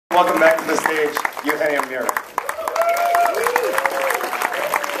Welcome back to the stage, Eugenio Mira.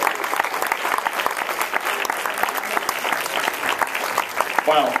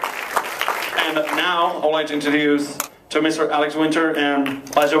 Wow. And now I would like to introduce to Mr. Alex Winter and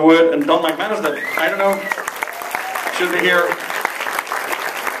Elijah Wood and Don McManus that, I don't know, should be here.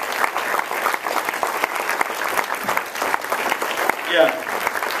 Yeah.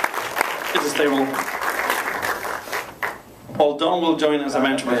 It's a stable. Well, Don will join us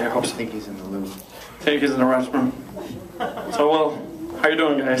eventually, I hope. I think he's in the loop. I think he's in the restroom. So, well, how you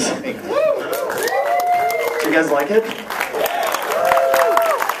doing, guys? Do you guys like it?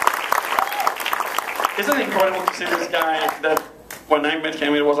 Isn't it incredible to see this guy that when I met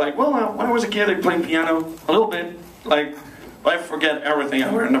him, it was like, well, when I was a kid, I played piano a little bit. Like, I forget everything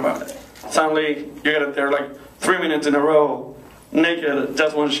I learned about it. Suddenly, you get it there like 3 minutes in a row, naked,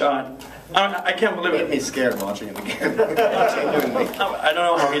 just one shot. I can't believe it. It made me scared watching it again. I don't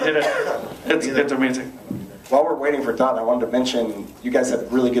know how he did it. It's amazing. While we're waiting for Don, I wanted to mention you guys had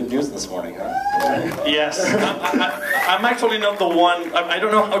really good news this morning, huh? Yes. I'm actually not the one, I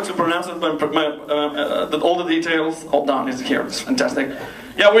don't know how to pronounce it, but all the details, all Don is here, it's fantastic.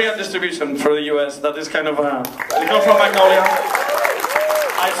 Yeah, we have distribution for the US that is kind of, it comes from Magnolia.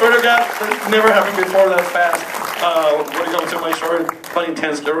 I swear to God, it's never happened before that fast. When it comes to my short but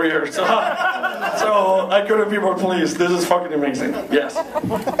intense career. So I couldn't be more pleased. This is fucking amazing. Yes.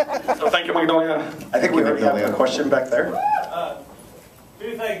 So thank you, Magnolia. I think we already have a question back there.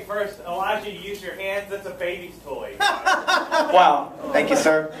 Two things. First, Elijah, use your hands. It's a baby's toy. Wow. Thank you,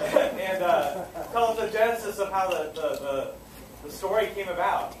 sir. And tell us the genesis of how the story came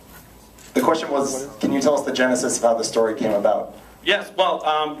about. The question was, can you tell us the genesis of how the story came about? Yes, well,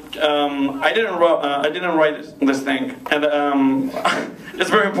 I didn't write this thing, and it's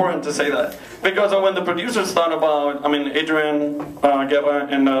very important to say that because when the producers thought about, Adrian Guerra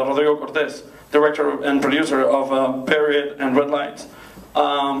and Rodrigo Cortés, director and producer of Period and Red Lights,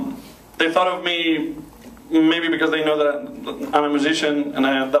 they thought of me maybe because they know that I'm a musician and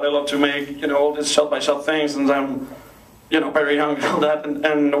that I love to make all these shot-by-shot things, and I'm very young and all that,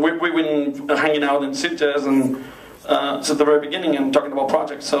 and we've been hanging out in Sitges and. Since the very beginning and talking about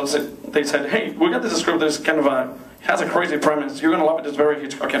projects, so they said, hey, we got this script that's kind of has a crazy premise, you're gonna love it, it's very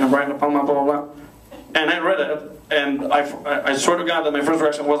Hitchcockian and Brian De Palma, blah, blah, blah. And I read it, and I swear to God that my first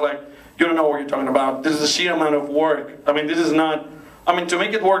reaction was like, you don't know what you're talking about, this is a sheer amount of work, this is not, to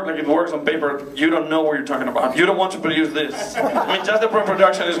make it work like it works on paper, you don't know what you're talking about, you don't want to produce this. Just the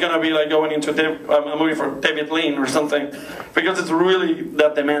pre-production is gonna be like going into a movie for David Lean or something, because it's really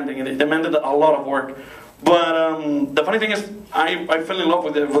that demanding, and it demanded a lot of work. But the funny thing is, I fell in love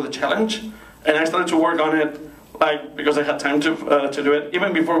with the challenge, and I started to work on it because I had time to do it,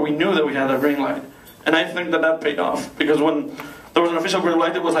 even before we knew that we had a green light. And I think that paid off, because when there was an official green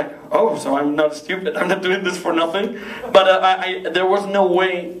light, it was like, oh, so I'm not stupid, I'm not doing this for nothing. But there was no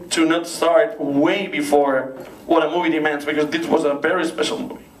way to not start way before what a movie demands, because this was a very special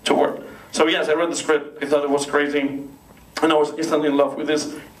movie to work. So yes, I read the script, I thought it was crazy, and I was instantly in love with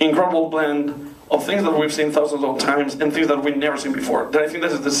this incredible blend of things that we've seen thousands of times and things that we've never seen before. I think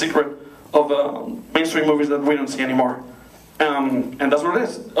this is the secret of mainstream movies that we don't see anymore. And that's what it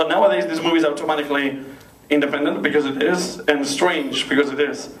is. Nowadays, this movie is automatically independent because it is, and strange because it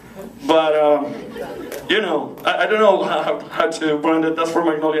is. But, I don't know how to brand it. That's for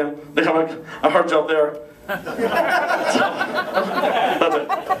Magnolia. They have a hard job there. So, that's it.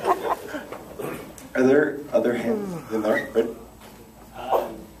 Are there other hands in there? Right?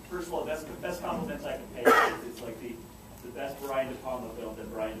 First of all, best compliments I can pay is it's like the best Brian De Palma film that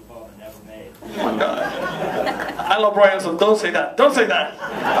Brian De Palma never made. Oh my God. I love Brian, so don't say that. Don't say that.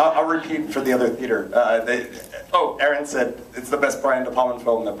 I'll repeat for the other theater. Aaron said it's the best Brian De Palma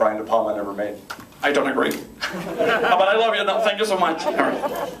film that Brian De Palma never made. I don't agree. But I love you. No, thank you so much. Aaron.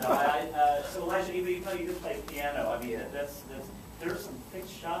 So Elijah, even though you did play piano, there are some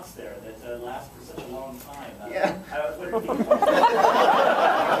fixed shots there that last for such a long time. Yeah.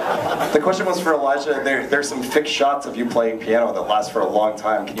 The question was for Elijah. There's some fixed shots of you playing piano that last for a long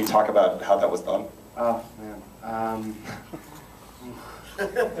time. Can you talk about how that was done? Oh, man.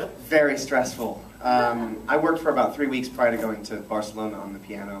 Very stressful. I worked for about 3 weeks prior to going to Barcelona on the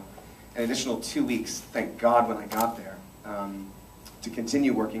piano. An additional 2 weeks, thank God, when I got there, to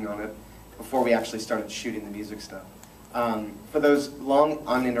continue working on it before we actually started shooting the music stuff. For those long,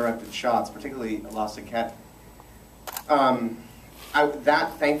 uninterrupted shots, particularly La Saquette,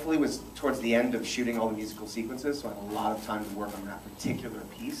 that thankfully was towards the end of shooting all the musical sequences, so I had a lot of time to work on that particular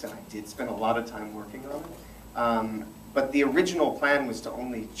piece, and I did spend a lot of time working on it. But the original plan was to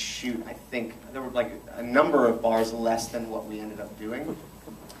only shoot, I think, there were like a number of bars less than what we ended up doing.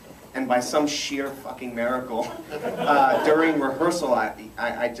 And by some sheer fucking miracle, during rehearsal,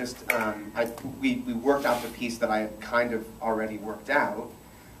 we worked out the piece that I had kind of already worked out,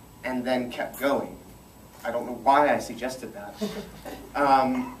 and then kept going. I don't know why I suggested that,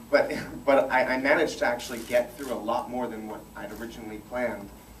 but I managed to actually get through a lot more than what I'd originally planned,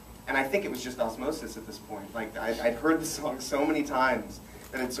 and I think it was just osmosis at this point. Like I'd heard the song so many times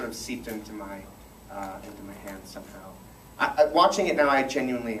that it sort of seeped into my hands somehow. Watching it now, I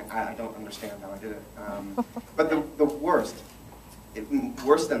genuinely I don't understand how I did it. But the worst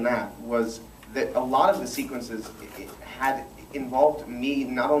than that was that a lot of the sequences had involved me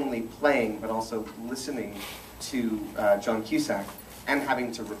not only playing but also listening to John Cusack and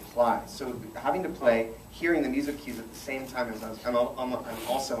having to reply. So having to play, hearing the music cues at the same time as I'm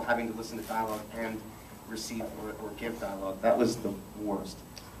also having to listen to dialogue and receive or give dialogue. That was the worst.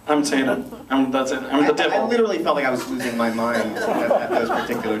 I'm saying it. That's it. I'm the devil. I literally felt like I was losing my mind at those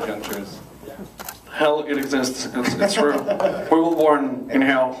particular junctures. Hell, it exists. It's true. We were born in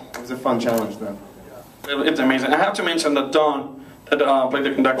hell. It was a fun challenge, though. It's amazing. I have to mention that Don, that played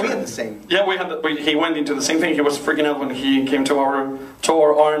the conductor. We had the same. Yeah, we had. He went into the same thing. He was freaking out when he came to our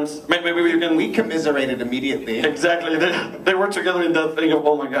arms. Maybe we can. We commiserated immediately. Exactly. They were together in that thing of,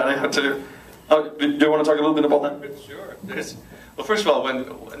 oh my god, I had to. Do you want to talk a little bit about that? Sure. Well, first of all,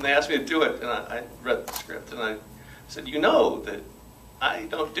 when they asked me to do it, and I read the script, and I said, you know that I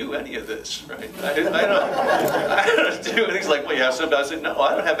don't do any of this, right? I don't do it. He's like, well, you have some. I said, no,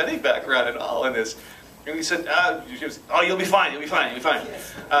 I don't have any background at all in this. And he said, oh, you'll be fine, you'll be fine, you'll be fine.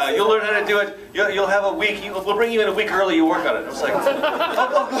 You'll learn how to do it. You'll have a week. We'll bring you in a week early. You work on it. I was like,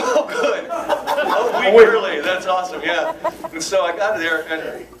 oh good. A week early. That's awesome. Yeah. And so I got there,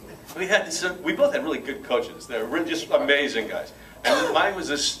 and we both had really good coaches. They were really just amazing guys. And mine was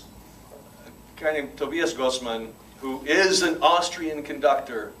this guy named Tobias Gossmann, who is an Austrian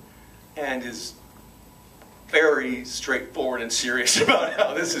conductor and is very straightforward and serious about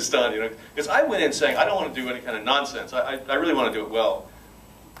how this is done. You know, because I went in saying I don't want to do any kind of nonsense. I really want to do it well.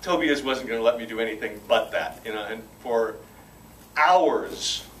 Tobias wasn't going to let me do anything but that. You know, and for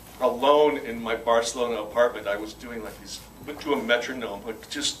hours alone in my Barcelona apartment, I was doing like these to a metronome, but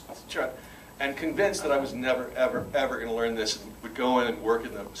just and convinced that I was never, ever, ever going to learn this, and would go in and work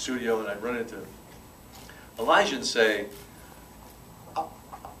in the studio, and I'd run into Elijah and say,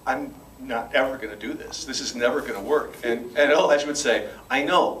 I'm not ever going to do this. This is never going to work. And Elijah would say, I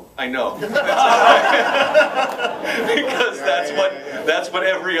know. Because that's what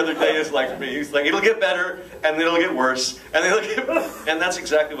every other day is like for me. He's like, it'll get better, and then it'll get worse, and then it'll get better. And that's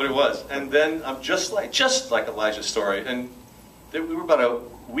exactly what it was. And then I'm just like Elijah's story. And we were about a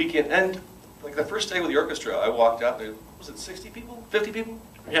weekend, and like the first day with the orchestra, I walked out, and was it 60 people? 50 people?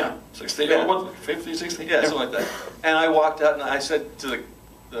 Yeah, 60, Yeah. 50, 60? Yeah, something like that. And I walked out and I said to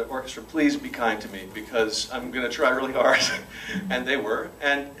the orchestra, please be kind to me because I'm going to try really hard. And they were.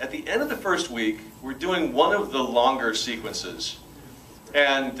 And at the end of the first week, we're doing one of the longer sequences.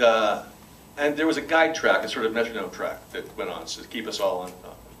 And there was a guide track, a sort of metronome track that went on to keep us all on,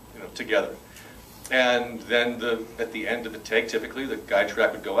 together. And then at the end of the take, typically, the guide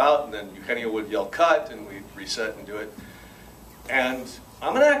track would go out, and then Eugenio would yell cut, and we'd reset and do it. And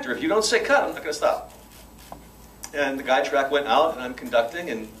I'm an actor. If you don't say cut, I'm not going to stop. And the guide track went out, and I'm conducting,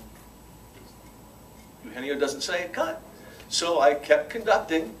 and Eugenio doesn't say cut. So I kept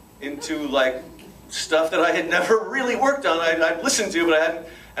conducting into, like, stuff that I had never really worked on. I'd listened to, but I hadn't.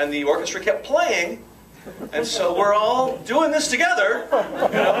 And the orchestra kept playing. And so we're all doing this together,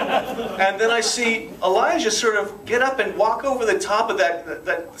 and then I see Elijah sort of get up and walk over the top of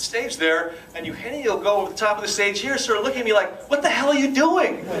that stage there, and Eugenio go over the top of the stage here, sort of looking at me like, what the hell are you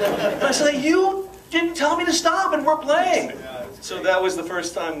doing? And I said, you didn't tell me to stop, and we're playing. So that was the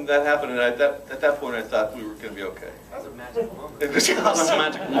first time that happened, and at that point I thought we were going to be okay. That was a magic moment. It was a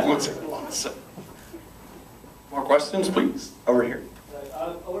magic moment. Awesome. More questions, please? Over here.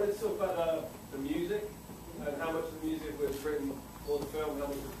 I wanted to talk about the music and how much of the music was written for the film, how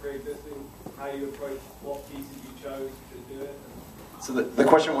much was pre-existing, how you approached what pieces you chose to do it. So the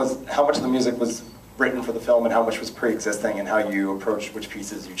question was how much of the music was written for the film and how much was pre-existing, and how you approached which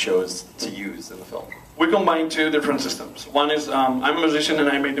pieces you chose to use in the film. We combined two different systems. One is, I'm a musician and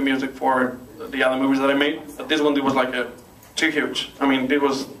I made the music for the other movies that I made. But this one, it was like too huge. I mean, it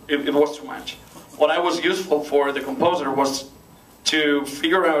was too much. What I was useful for the composer was to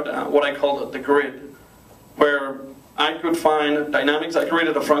figure out what I called the grid, where I could find dynamics. I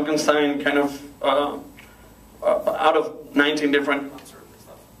created a Frankenstein kind of out of 19 different.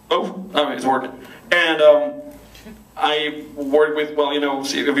 Oh, it's working. And I worked with,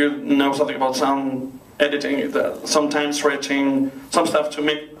 see if you know something about sound editing, some time stretching, some stuff to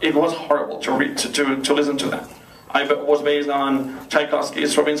make it was horrible to read to listen to that. I was based on Tchaikovsky,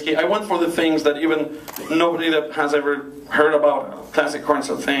 Stravinsky. I went for the things that even nobody that has ever heard about a classic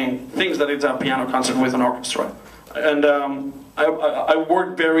concert things that it's a piano concert with an orchestra. And I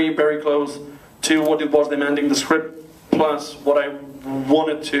worked very, very close to what it was demanding the script, plus what I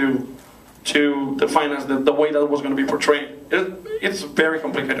wanted to define as the way that was going to be portrayed. It's very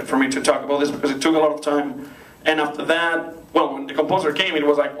complicated for me to talk about this because it took a lot of time. And after that, well, when the composer came, it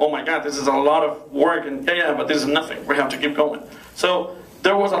was like, oh my God, this is a lot of work, and yeah, but this is nothing. We have to keep going. So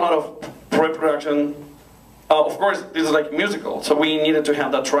there was a lot of pre-production. Of course, this is like a musical, so we needed to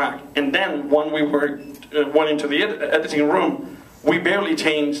have that track. And then when we went into the editing room, we barely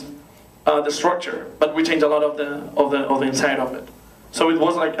changed the structure, but we changed a lot of the inside of it. So it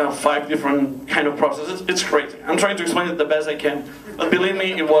was like 5 different kind of processes. It's crazy. I'm trying to explain it the best I can, but believe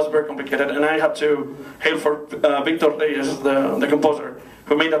me, it was very complicated. And I have to hail for Victor Reyes, the composer,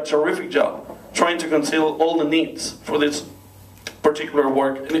 who made a terrific job trying to conceal all the needs for this particular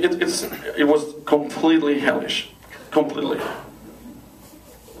work. And it was completely hellish, completely.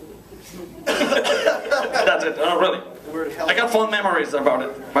 That's it. Oh, really. I got fond memories about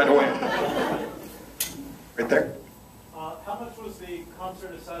it, by the way. Right there. How much was the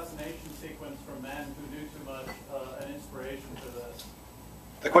concert assassination sequence from Men Who Knew Too Much an inspiration for this?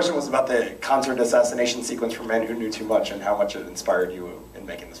 The question was about the concert assassination sequence from Men Who Knew Too Much and how much it inspired you in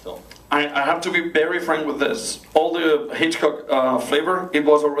making this film. I have to be very frank with this. All the Hitchcock flavor, it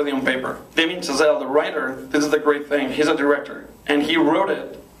was already on paper. Damien Chazelle, the writer, this is the great thing, he's a director. And he wrote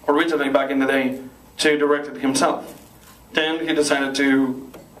it originally back in the day to direct it himself. Then he decided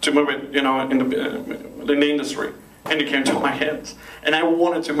to move it, you know, in the industry. And it came to my head. And I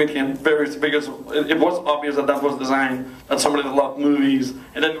wanted to meet him because it was obvious that was designed, that somebody that loved movies,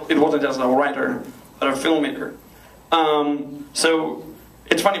 and then it wasn't just a writer, but a filmmaker. So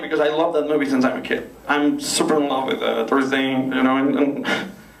it's funny because I love that movie since I'm a kid. I'm super in love with Doris Day, you know, and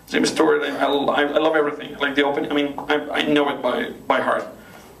James Stewart. I love everything. Like the opening, I mean, I know it by heart.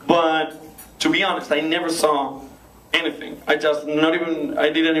 But to be honest, I never saw anything. I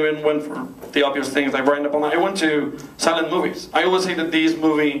didn't even went for the obvious things like Brian De Palma. I went to silent movies. I always say that this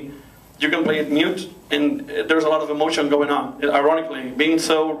movie, you can play it mute, and there's a lot of emotion going on. Ironically, being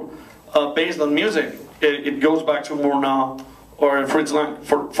so based on music, it goes back to Murnau or Fritz Lang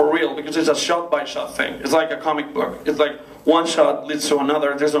for real, because it's a shot-by-shot thing. It's like a comic book. It's like one shot leads to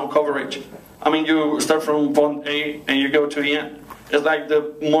another. There's no coverage. I mean, you start from point A and you go to the end. It's like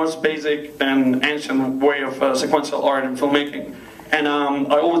the most basic and ancient way of sequential art and filmmaking. And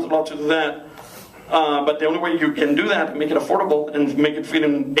I always love to do that. But the only way you can do that, make it affordable, and make it fit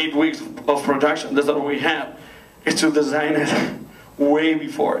in 8 weeks of production, that's what we have, is to design it way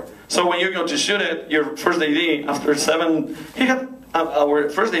before. So when you go to shoot it, your first AD, after 7, he had, our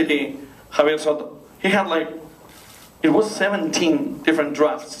first AD, Javier Soto, he had like, it was 17 different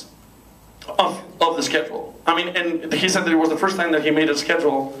drafts of the schedule. I mean, and he said that it was the first time that he made a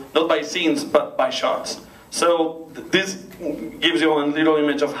schedule, not by scenes, but by shots. So this gives you a little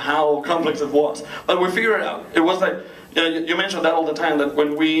image of how complex it was. But we figured it out. It was like, you mentioned that all the time, that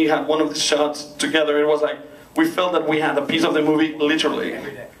when we had one of the shots together, it was like, we felt that we had a piece of the movie literally.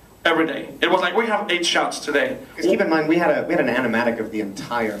 Every day. It was like, we have 8 shots today. Because keep in mind, we had an animatic of the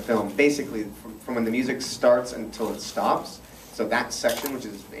entire film, basically from when the music starts until it stops. So that section, which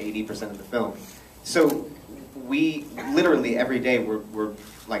is 80% of the film. So we literally every day were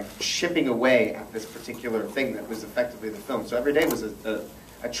like chipping away at this particular thing that was effectively the film. So every day was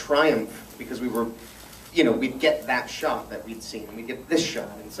a triumph, because we were, you know, we'd get that shot that we'd seen, and we'd get this shot,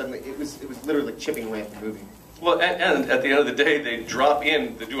 and suddenly it was literally chipping away at the movie. Well, and at the end of the day, they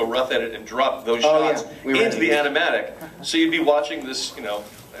do a rough edit and drop those shots into the animatic. So you'd be watching this, you know,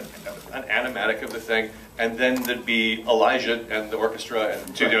 an animatic of the thing, and then there'd be Elijah and the orchestra,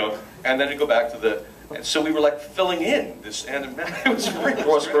 and you know, and then it'd go back to the. And so we were like filling in this animatic. It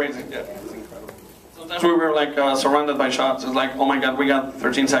was crazy. Yeah. It was incredible. Sometimes we were like surrounded by shots. It's like, oh my God, we got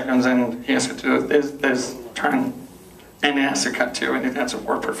 13 seconds, and he has to do this turn. And it has to cut too, and it has to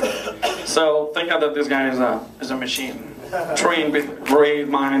work perfect. So think out that this guy is a machine, trained with great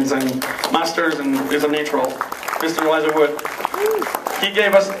minds and masters, and is a natural. Mr. Elijah Wood, he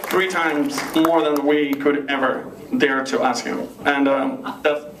gave us 3 times more than we could ever dare to ask him, and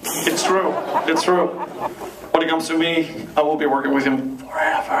it's true. It's true. When it comes to me, I will be working with him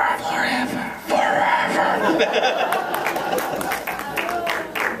forever, forever, forever.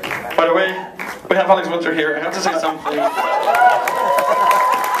 By the way, we have Alex Winter here. I have to say something.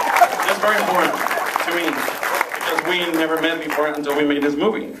 That's very important to me, because we never met before until we made this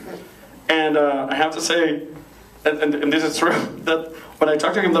movie. And I have to say, and this is true, that when I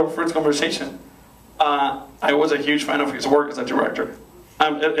talked to him the first conversation, I was a huge fan of his work as a director.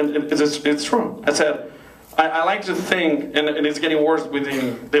 And it's true. I said, I like to think, and it's getting worse with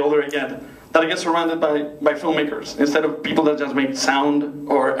the older I get, that I get surrounded by filmmakers instead of people that just make sound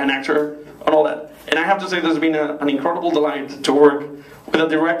or an actor and all that. And I have to say there's been an incredible delight to work with a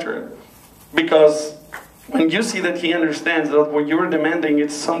director, because when you see that he understands that what you're demanding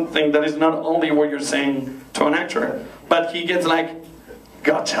is something that is not only what you're saying to an actor, but he gets like,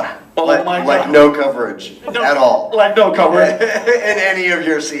 gotcha. Oh my God. Like no coverage at all. Like no coverage. In any of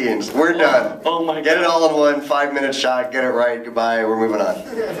your scenes. We're done. Oh my God. Get it all in one 5-minute shot, get it right, goodbye, we're moving on.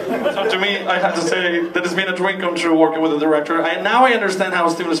 So to me, I have to say that it's been a dream come true working with a director. Now I understand how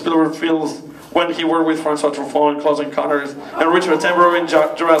Steven Spielberg feels when he worked with Francois Truffaut in Close Encounters and Richard Attenborough in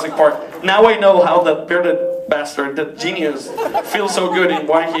Jurassic Park. Now I know how that bearded bastard, that genius, feels so good and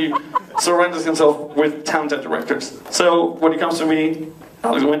why he surrounds himself with talented directors. So when it comes to me,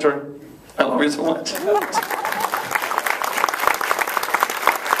 Alex Winter, I love you so much. I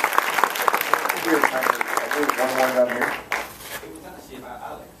think one more down here. It was actually about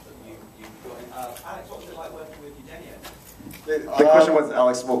Alex that you got in. Alex, what was it like working with Eugenio? The question was,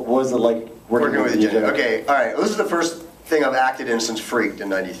 Alex, what was it like working with Eugenio? Okay, all right. Well, this is the first thing I've acted in since Freaked in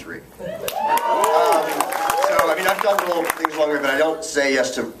 '93. So, I mean, I've done little things longer, but I don't say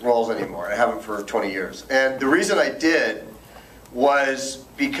yes to roles anymore. I haven't for 20 years. And the reason I did was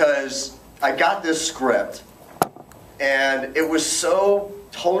because I got this script, and it was so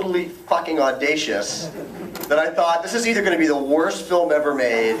totally fucking audacious that I thought, this is either going to be the worst film ever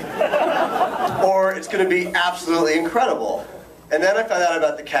made, or it's going to be absolutely incredible. And then I found out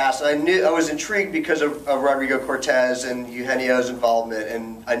about the cast, and I was intrigued because of Rodrigo Cortez and Eugenio's involvement,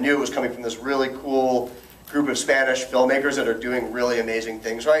 and I knew it was coming from this really cool group of Spanish filmmakers that are doing really amazing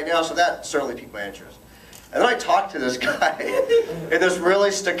things right now, so that certainly piqued my interest. And then I talked to this guy in this really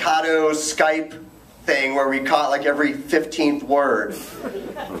staccato Skype thing where we caught like every 15th word.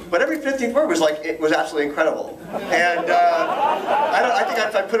 But every 15th word was like, it was absolutely incredible. And I think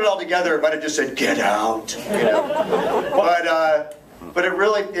if I put it all together, it might have just said, get out, you know. But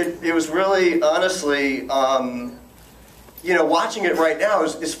it was really, honestly, you know, watching it right now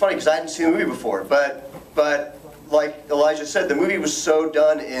is funny because I hadn't seen the movie before. But like Elijah said, the movie was so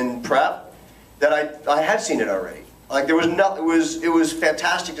done in prep that I had seen it already. Like there was it was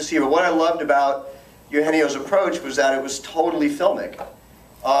fantastic to see. But what I loved about Eugenio's approach was that it was totally filmic.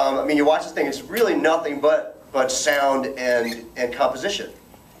 I mean, you watch this thing; it's really nothing but sound and composition,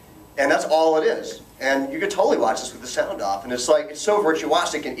 and that's all it is. And you could totally watch this with the sound off, and it's like it's so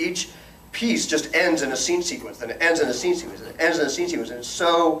virtuosic, and each piece just ends in a scene sequence, then it ends in a scene sequence, and it ends in a scene sequence, and it's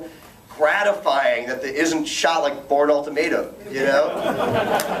so gratifying that it isn't shot like Bourne Ultimatum, you know?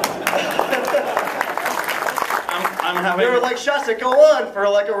 There are like shots that go on for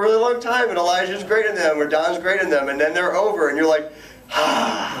like a really long time, and Elijah's great in them, or Don's great in them, and then they're over, and you're like,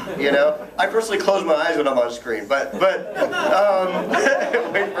 you know? I personally close my eyes when I'm on screen, but wait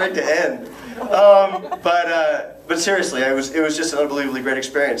for it to end. But seriously, it was just an unbelievably great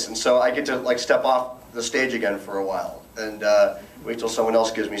experience, and so I get to like step off the stage again for a while, and wait till someone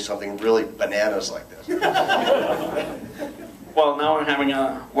else gives me something really bananas like this. Well, now I'm having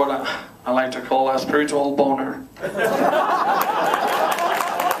what I like to call a spiritual boner.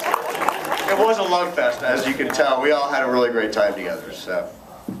 It was a love fest, as you can tell. We all had a really great time together. So,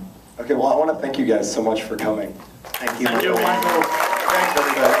 okay, well, I want to thank you guys so much for coming. Thank you. Thank you, Michael. thanks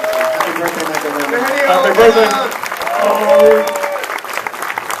everybody. Happy birthday, Michael. Happy birthday. Oh.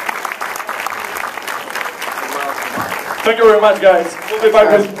 Thank you very much, guys. We'll be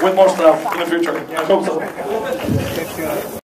back with more stuff in the future. I hope so.